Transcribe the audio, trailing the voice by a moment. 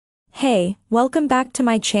Hey, welcome back to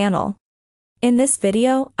my channel. In this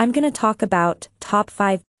video, I'm gonna talk about top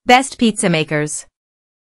 5 best pizza makers.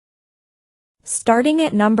 Starting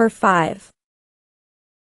at number 5.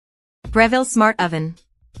 Breville Smart Oven.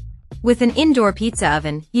 With an indoor pizza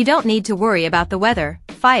oven, you don't need to worry about the weather,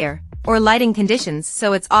 fire, or lighting conditions,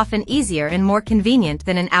 so it's often easier and more convenient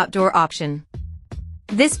than an outdoor option.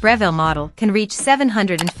 This Breville model can reach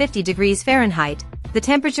 750 degrees Fahrenheit, the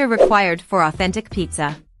temperature required for authentic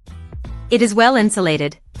pizza. It is well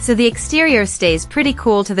insulated, so the exterior stays pretty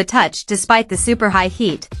cool to the touch despite the super high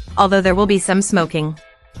heat, although there will be some smoking.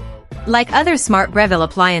 Like other smart Breville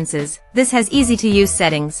appliances, this has easy-to-use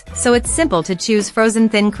settings, so it's simple to choose frozen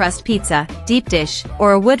thin crust pizza, deep dish,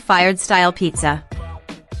 or a wood-fired style pizza.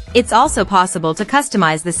 It's also possible to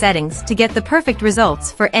customize the settings to get the perfect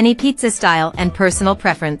results for any pizza style and personal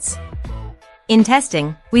preference. In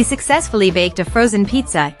testing, we successfully baked a frozen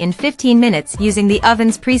pizza in 15 minutes using the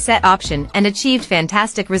oven's preset option and achieved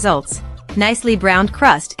fantastic results: nicely browned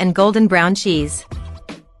crust and golden brown cheese.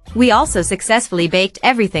 We also successfully baked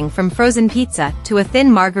everything from frozen pizza to a thin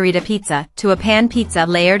margherita pizza to a pan pizza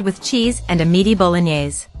layered with cheese and a meaty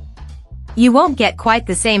bolognese. You won't get quite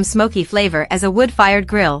the same smoky flavor as a wood-fired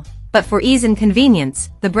grill, but for ease and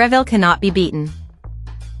convenience, the Breville cannot be beaten.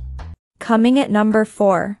 Coming at number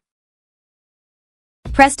 4.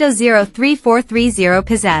 Presto 03430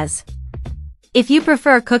 Pizzazz. If you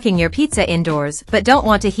prefer cooking your pizza indoors but don't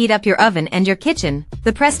want to heat up your oven and your kitchen,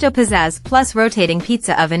 the Presto Pizzazz Plus rotating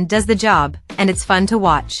pizza oven does the job, and it's fun to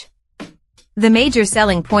watch. The major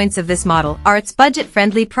selling points of this model are its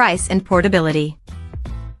budget-friendly price and portability.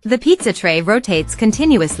 The pizza tray rotates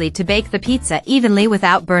continuously to bake the pizza evenly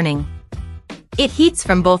without burning. It heats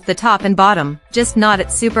from both the top and bottom, just not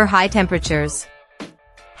at super high temperatures.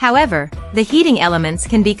 However, the heating elements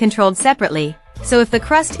can be controlled separately, so if the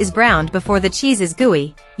crust is browned before the cheese is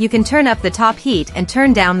gooey, you can turn up the top heat and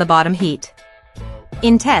turn down the bottom heat.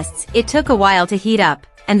 In tests, it took a while to heat up,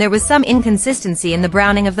 and there was some inconsistency in the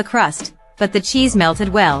browning of the crust, but the cheese melted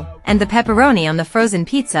well, and the pepperoni on the frozen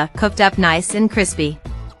pizza cooked up nice and crispy.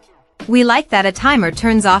 We like that a timer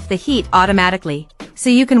turns off the heat automatically, so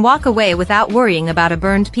you can walk away without worrying about a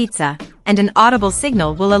burned pizza, and an audible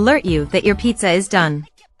signal will alert you that your pizza is done.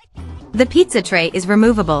 The pizza tray is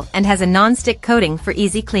removable and has a non-stick coating for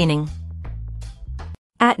easy cleaning.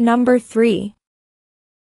 At number 3.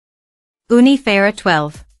 Ooni Fyra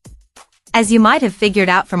 12. As you might have figured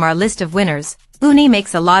out from our list of winners, Ooni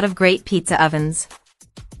makes a lot of great pizza ovens.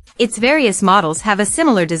 Its various models have a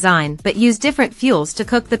similar design but use different fuels to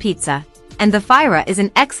cook the pizza, and the Fyra is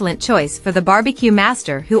an excellent choice for the barbecue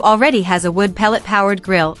master who already has a wood pellet-powered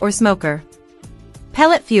grill or smoker.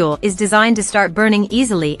 Pellet fuel is designed to start burning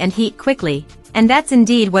easily and heat quickly, and that's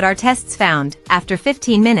indeed what our tests found. After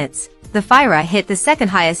 15 minutes, the Fyra hit the second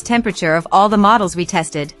highest temperature of all the models we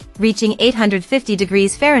tested, reaching 850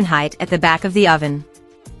 degrees Fahrenheit at the back of the oven.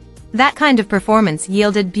 That kind of performance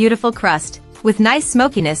yielded beautiful crust, with nice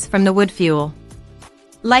smokiness from the wood fuel.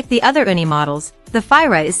 Like the other Ooni models, the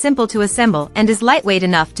Fyra is simple to assemble and is lightweight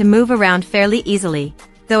enough to move around fairly easily,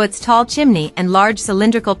 though its tall chimney and large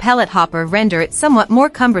cylindrical pellet hopper render it somewhat more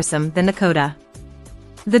cumbersome than the Koda.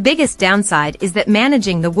 The biggest downside is that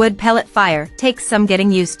managing the wood pellet fire takes some getting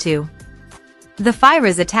used to. The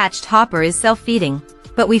Fyra's attached hopper is self-feeding,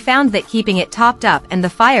 but we found that keeping it topped up and the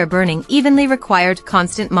fire burning evenly required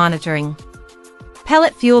constant monitoring.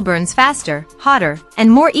 Pellet fuel burns faster, hotter, and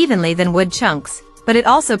more evenly than wood chunks, but it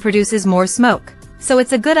also produces more smoke, so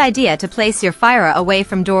it's a good idea to place your Fyra away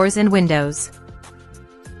from doors and windows.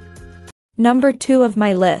 Number 2 of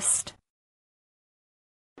my list.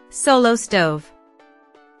 Solo Stove.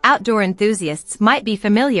 Outdoor enthusiasts might be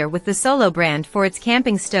familiar with the Solo brand for its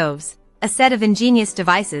camping stoves, a set of ingenious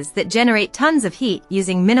devices that generate tons of heat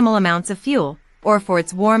using minimal amounts of fuel, or for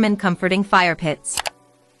its warm and comforting fire pits.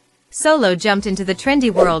 Solo jumped into the trendy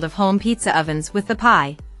world of home pizza ovens with the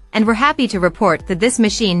Pi, and we're happy to report that this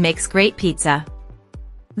machine makes great pizza.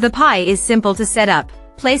 The Pi is simple to set up.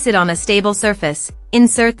 Place it on a stable surface,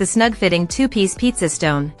 insert the snug-fitting 2-piece pizza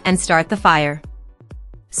stone, and start the fire.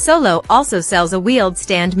 Solo also sells a wheeled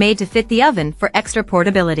stand made to fit the oven for extra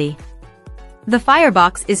portability. The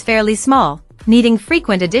firebox is fairly small, needing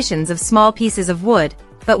frequent additions of small pieces of wood,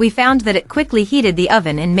 but we found that it quickly heated the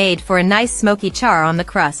oven and made for a nice smoky char on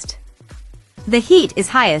the crust. The heat is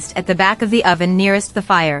highest at the back of the oven nearest the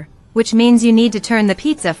fire, which means you need to turn the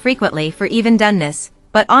pizza frequently for even doneness.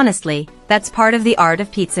 But honestly, that's part of the art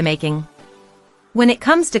of pizza making. When it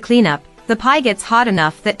comes to cleanup, the Pi gets hot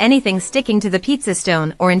enough that anything sticking to the pizza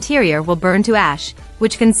stone or interior will burn to ash,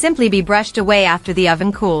 which can simply be brushed away after the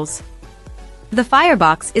oven cools. The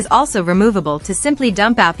firebox is also removable to simply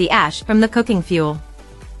dump out the ash from the cooking fuel.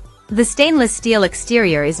 The stainless steel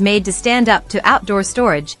exterior is made to stand up to outdoor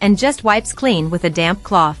storage and just wipes clean with a damp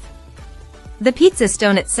cloth. The pizza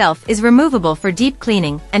stone itself is removable for deep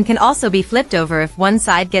cleaning and can also be flipped over if one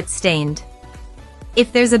side gets stained.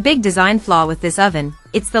 If there's a big design flaw with this oven,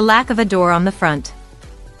 it's the lack of a door on the front.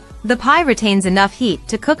 The pie retains enough heat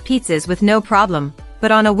to cook pizzas with no problem,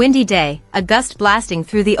 but on a windy day, a gust blasting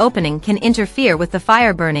through the opening can interfere with the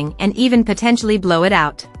fire burning and even potentially blow it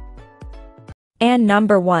out. And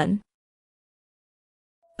number 1.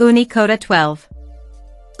 Ooni Koda 12.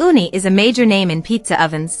 Ooni is a major name in pizza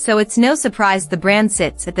ovens, so it's no surprise the brand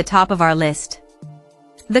sits at the top of our list.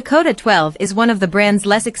 The Koda 12 is one of the brand's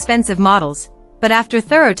less expensive models, but after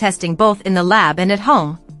thorough testing both in the lab and at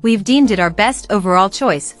home, we've deemed it our best overall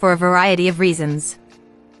choice for a variety of reasons.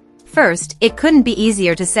 First, it couldn't be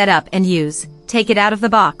easier to set up and use. Take it out of the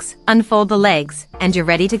box, unfold the legs, and you're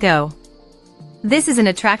ready to go. This is an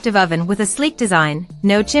attractive oven with a sleek design,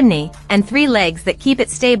 no chimney, and 3 legs that keep it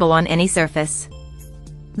stable on any surface.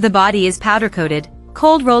 The body is powder-coated,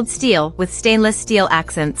 cold-rolled steel with stainless steel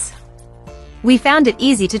accents. We found it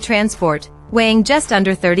easy to transport, weighing just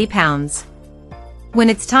under 30 pounds. When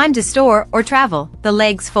it's time to store or travel, the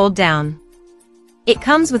legs fold down. It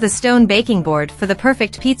comes with a stone baking board for the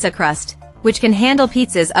perfect pizza crust, which can handle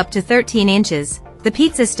pizzas up to 13 inches. The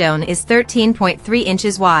pizza stone is 13.3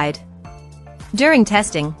 inches wide. During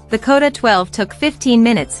testing, the Koda 12 took 15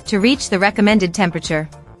 minutes to reach the recommended temperature.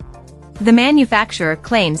 The manufacturer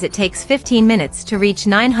claims it takes 15 minutes to reach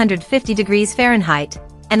 950 degrees Fahrenheit,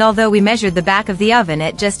 and although we measured the back of the oven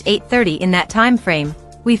at just 8:30 in that time frame,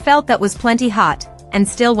 we felt that was plenty hot, and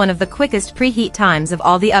still one of the quickest preheat times of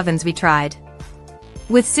all the ovens we tried.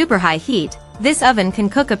 With super high heat, this oven can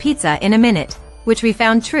cook a pizza in a minute, which we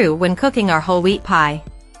found true when cooking our whole wheat pie.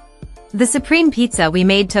 The supreme pizza we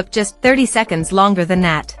made took just 30 seconds longer than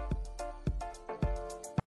that.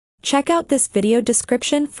 Check out this video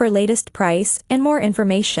description for latest price and more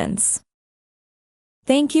informations.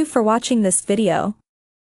 Thank you for watching this video.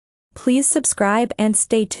 Please subscribe and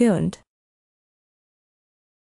stay tuned.